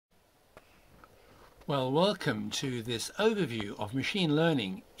Well, welcome to this overview of machine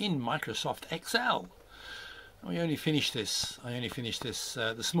learning in Microsoft Excel. I only finished this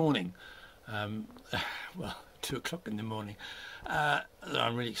this morning. Well, 2 o'clock in the morning.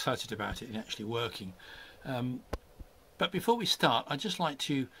 I'm really excited about it and actually working. But before we start, I'd just like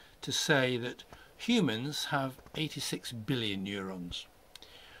to say that humans have 86 billion neurons.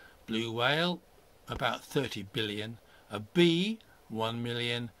 Blue whale, about 30 billion. A bee, 1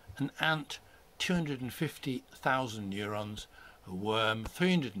 million. An ant, 250,000 neurons. A worm,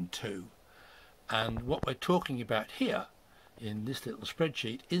 302. And what we're talking about here in this little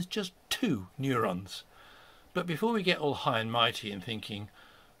spreadsheet is just 2 neurons. But before we get all high and mighty and thinking,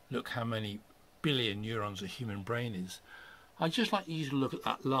 look how many billion neurons a human brain is, I'd just like you to look at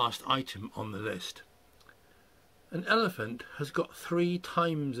that last item on the list. An elephant has got 3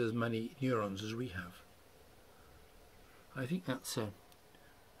 times as many neurons as we have. I think that's a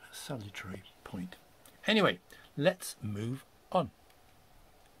salutary point. Anyway, let's move on.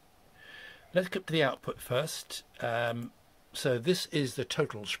 Let's get to the output first. So this is the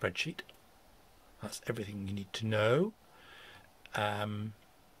total spreadsheet. That's everything you need to know. There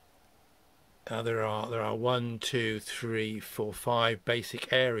are 1, 2, 3, 4, 5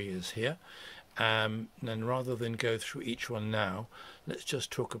 basic areas here. And rather than go through each one now, let's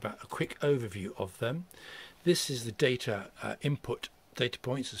just talk about a quick overview of them. This is the data input data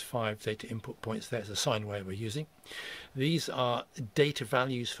points. There's 5 data input points there. It's a sine wave we're using. These are data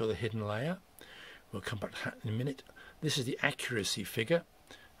values for the hidden layer. We'll come back to that in a minute. This is the accuracy figure.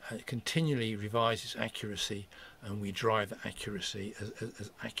 It continually revises accuracy, and we drive the accuracy as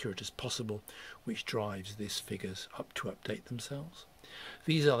accurate as possible, which drives these figures up to update themselves.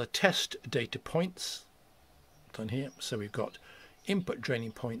 These are the test data points done here. So we've got input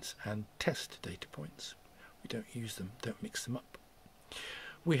draining points and test data points. We don't use them, don't mix them up.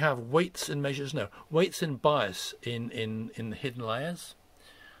 We have weights and measures, weights and bias in the hidden layers.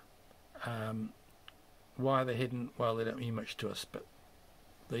 Why are they hidden? Well, they don't mean much to us, but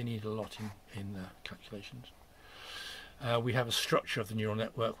they need a lot in calculations. We have a structure of the neural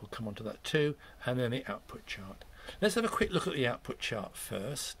network. We'll come on to that too. And then the output chart. Let's have a quick look at the output chart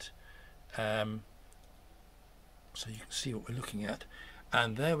first, so you can see what we're looking at.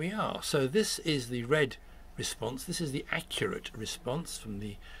 And there we are. So this is the red response. This is the accurate response from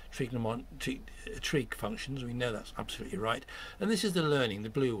the trig functions. We know that's absolutely right. And this is the learning, the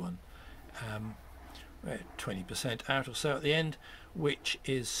blue one. We're 20% out or so at the end, which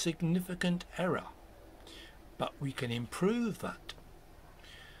is significant error. But we can improve that.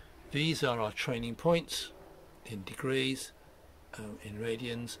 These are our training points in degrees, in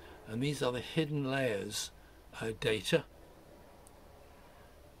radians, and these are the hidden layers data,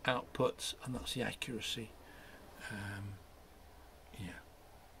 outputs, and that's the accuracy. Yeah.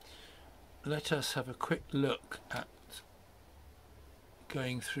 Let us have a quick look at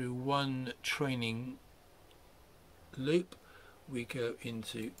going through one training loop. We go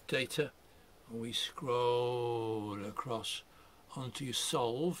into data and we scroll across onto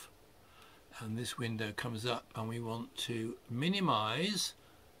solve, and this window comes up, and we want to minimize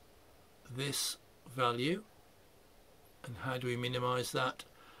this value. And how do we minimize that?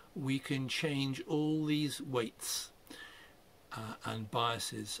 We can change all these weights and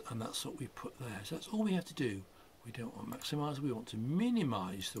biases, and that's what we put there. So that's all we have to do. We don't want to maximize, we want to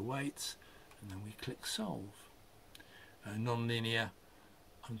minimize the weights, and then we click solve. Non-linear,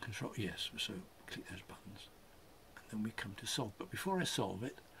 uncontrolled, yes, so click those buttons, and then we come to solve. But before I solve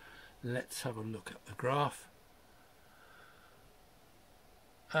it, let's have a look at the graph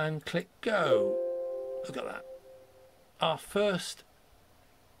and click go. Look at that. Our first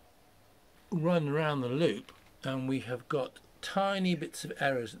run around the loop, and we have got tiny bits of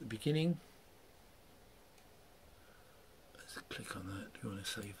errors at the beginning. Let's click on that. Do you want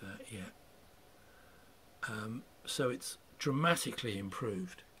to save that? Yeah. So it's dramatically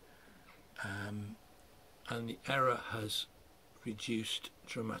improved, and the error has reduced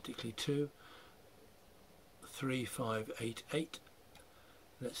dramatically to 3588.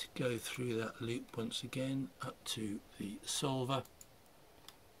 Let's go through that loop once again up to the solver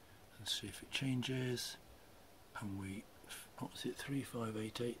and see if it changes. And what was it,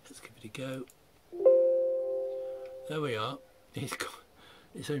 3588? Let's give it a go. There we are.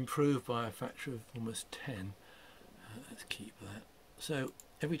 It's improved by a factor of almost 10. Let's keep that. So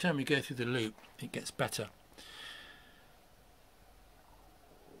every time we go through the loop, it gets better.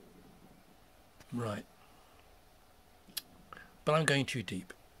 Right. But I'm going too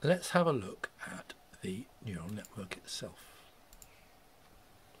deep. Let's have a look at the neural network itself.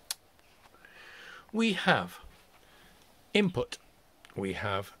 We have input, we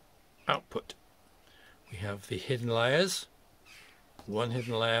have output. We have the hidden layers, one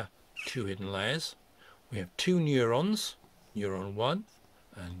hidden layer, two hidden layers. We have two neurons, neuron 1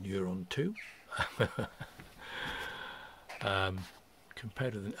 and neuron 2.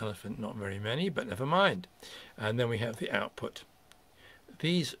 Compared with an elephant, not very many, but never mind. And then we have the output.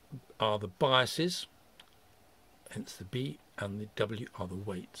 These are the biases, hence the B, and the W are the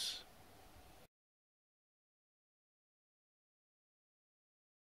weights.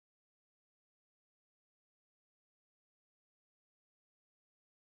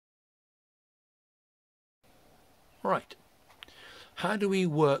 Right. How do we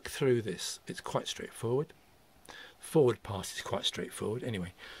work through this? It's quite straightforward. Forward pass is quite straightforward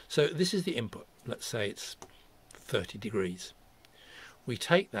anyway. So this is the input. Let's say it's 30 degrees. We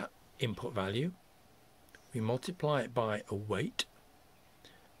take that input value, we multiply it by a weight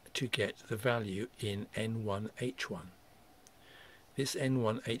to get the value in N1H1. This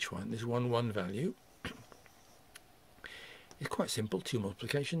N1H1, this 1 value, is quite simple, two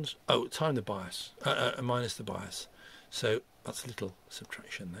multiplications. Oh, time the bias, minus the bias. So that's a little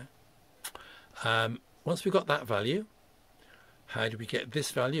subtraction there. Once we've got that value, how do we get this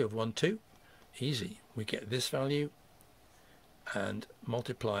value of 1, 2? Easy. We get this value and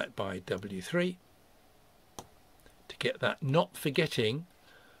multiply it by W3 to get that, not forgetting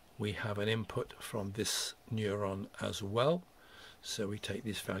we have an input from this neuron as well. So we take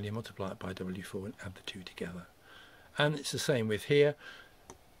this value, multiply it by W4 and add the two together. And it's the same with here.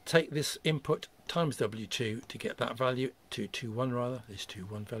 Take this input times W2 to get that value, 221 rather, this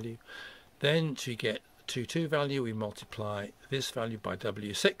 21 value. Then to get 22 value, we multiply this value by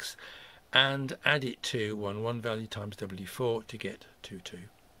W6 and add it to 11 value times W4 to get 22.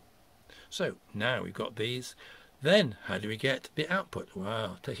 So now we've got these. Then how do we get the output?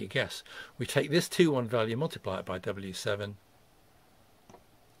 Well, take a guess. We take this 21 value, multiply it by W7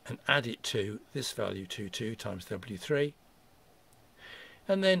 and add it to this value 22 times W3,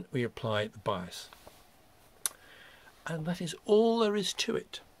 and then we apply the bias. And that is all there is to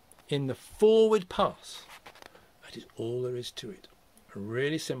it. In the forward pass, that is all there is to it.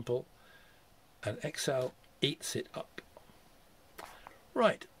 Really simple, and Excel eats it up.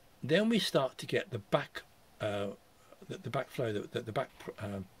 Right, then we start to get the back backflow, the back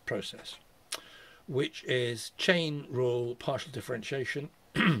process, which is chain rule partial differentiation.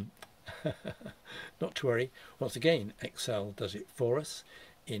 Not to worry, once again Excel does it for us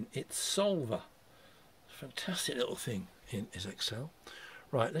in its solver. Fantastic little thing is Excel.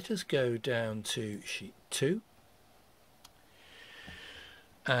 Right, let us go down to sheet 2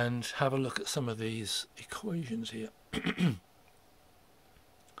 and have a look at some of these equations here.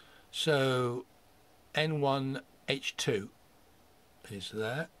 So N1H2 is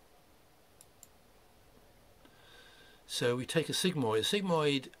there. So we take a sigmoid. A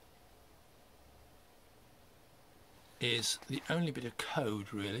sigmoid is the only bit of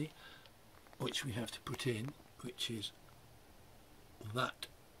code really which we have to put in, which is that,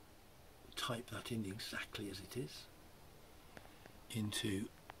 type that in exactly as it is into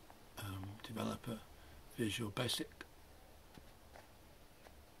developer Visual Basic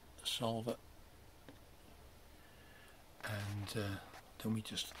solver, and then we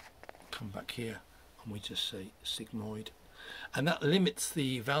just come back here and we just say sigmoid, and that limits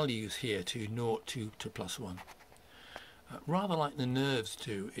the values here to 0 to +1. Rather like the nerves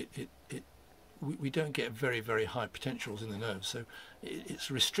do, we don't get very high potentials in the nerves, so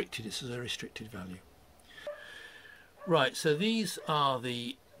it's restricted. It's a restricted value. Right, so these are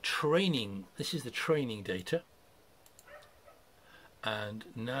the training, this is the training data, and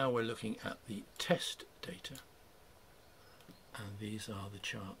now we're looking at the test data, and these are the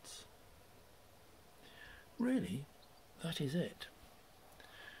charts. Really, that is it.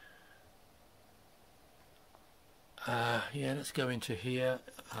 Yeah, let's go into here.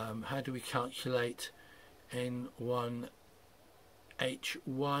 How do we calculate N1H1?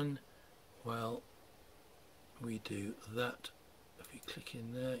 Well, we do that. If we click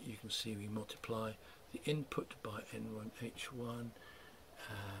in there, you can see we multiply the input by N1H1,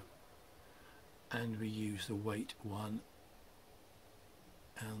 and we use the weight 1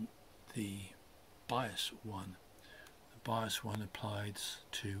 and the bias 1. The bias 1 applied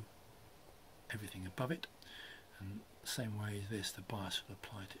to everything above it, and the same way as this, the bias will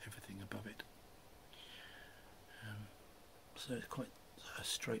apply to everything above it. So it's quite a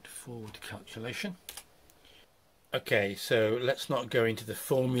straightforward calculation. Okay, so let's not go into the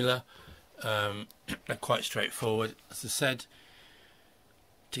formula. They're quite straightforward. As I said,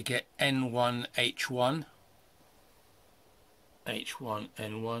 to get N1H1,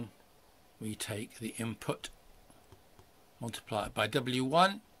 H1N1, we take the input, multiply it by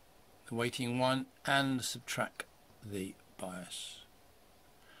W1, the weighting 1, and subtract the bias.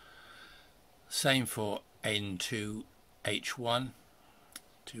 Same for N2 H1,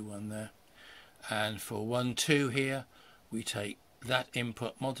 2 1 there, and for 1 2 here we take that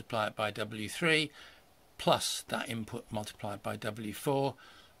input, multiply it by W3 plus that input multiplied by W4,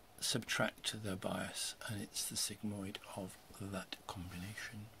 subtract the bias, and it's the sigmoid of that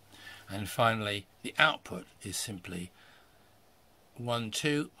combination. And finally the output is simply 1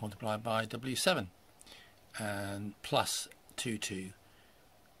 2 multiplied by W7 and plus 2 2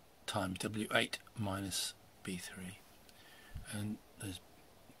 times W8 minus B3, and there's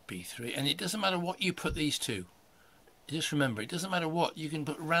B3. And it doesn't matter what you put these to, just remember, it doesn't matter what, you can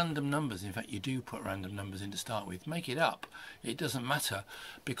put random numbers. In fact, you do put random numbers in to start with. Make it up, it doesn't matter,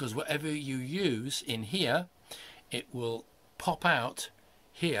 because whatever you use in here, it will pop out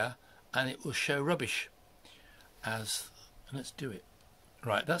here and it will show rubbish as, let's do it.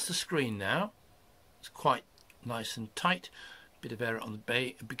 Right, that's the screen now. It's quite nice and tight. Bit of error on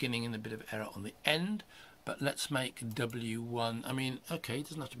the beginning and a bit of error on the end, but let's make W1, I mean, okay, it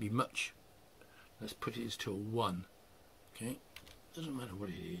doesn't have to be much. Let's put it as to a 1. Okay, doesn't matter what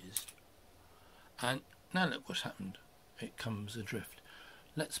it is. And now look what's happened. It comes adrift.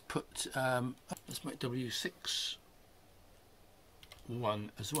 Let's put let's make W6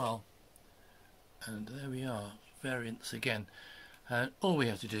 1 as well. And there we are, variance again. And all we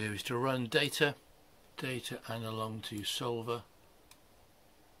have to do is to run data analog to solver,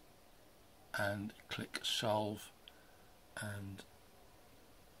 and click solve, and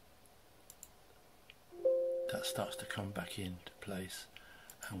that starts to come back into place,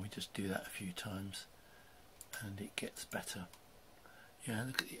 and we just do that a few times and it gets better. Yeah,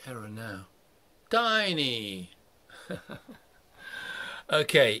 look at the error now, tiny.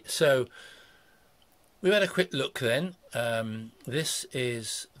 Okay, so we've had a quick look then. This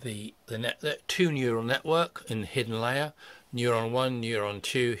is the two neural network in the hidden layer. Neuron 1, neuron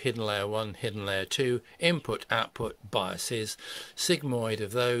 2, hidden layer 1, hidden layer 2, input, output, biases, sigmoid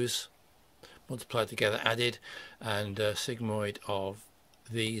of those multiplied together, added, and sigmoid of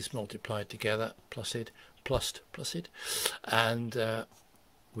these multiplied together, plussed, and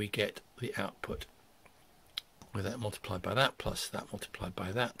we get the output with that multiplied by that plus that multiplied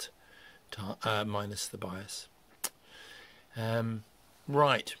by that minus the bias.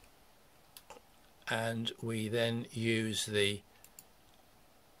 Right, and we then use the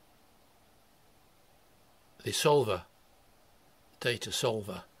solver, data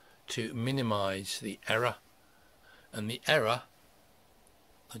solver, to minimize the error. And the error,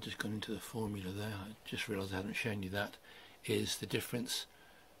 I've just gone into the formula there, I just realized I haven't shown you that, is the difference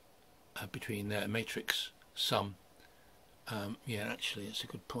between their matrix sum. Yeah, actually it's a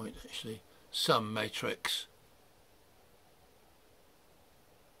good point, actually. Sum matrix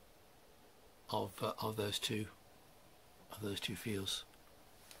of those two fields,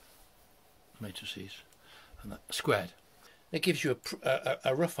 matrices, and that squared. That gives you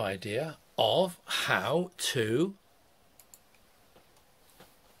a rough idea of how to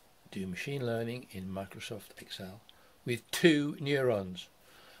do machine learning in Microsoft Excel with 2 neurons.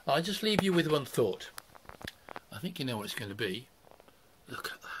 I'll just leave you with one thought. I think you know what it's going to be.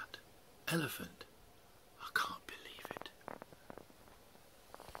 Look at that elephant.